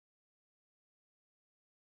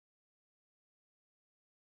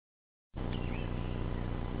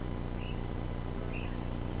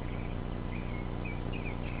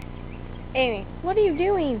Amy, what are you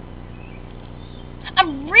doing?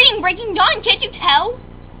 I'm reading Breaking Dawn, can't you tell?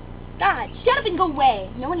 God, Shut up and go away.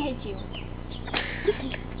 No one hates you.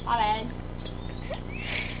 My bad.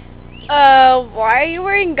 Why are you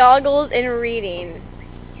wearing goggles and reading?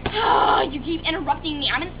 Oh, you keep interrupting me.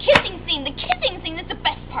 I'm in the kissing scene. The kissing scene is the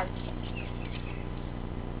best part.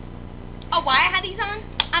 Oh, why I have these on?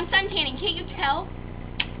 I'm suntanning, can't you tell?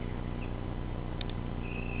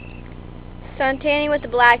 Suntanning with the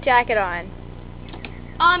black jacket on.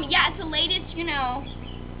 Yeah, it's the latest, you know.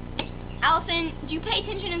 Allison, do you pay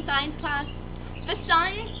attention in science class? The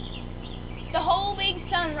sun, the whole big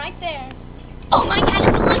sun right there. Oh my god,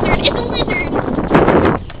 it's a lizard! It's a lizard!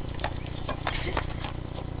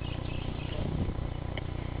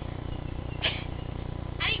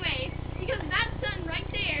 Anyways, because that sun right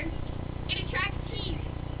there, it attracts heat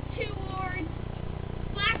towards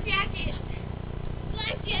black jackets.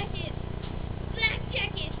 Black jackets. Black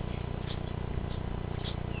jackets.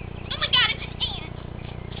 Oh my god, it's an ant!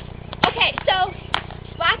 Okay, so,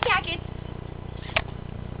 black jackets.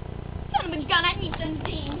 Son of a gun, I need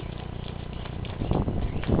something.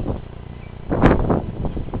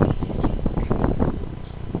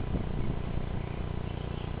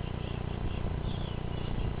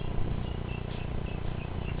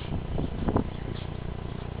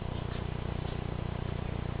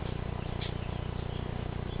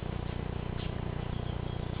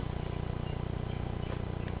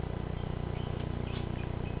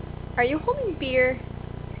 Are you holding beer?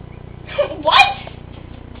 What?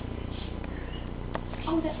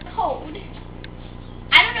 Oh, that's cold.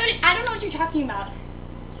 I don't know what you're talking about.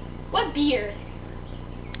 What beer?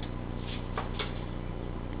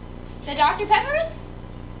 The Dr. Pepper?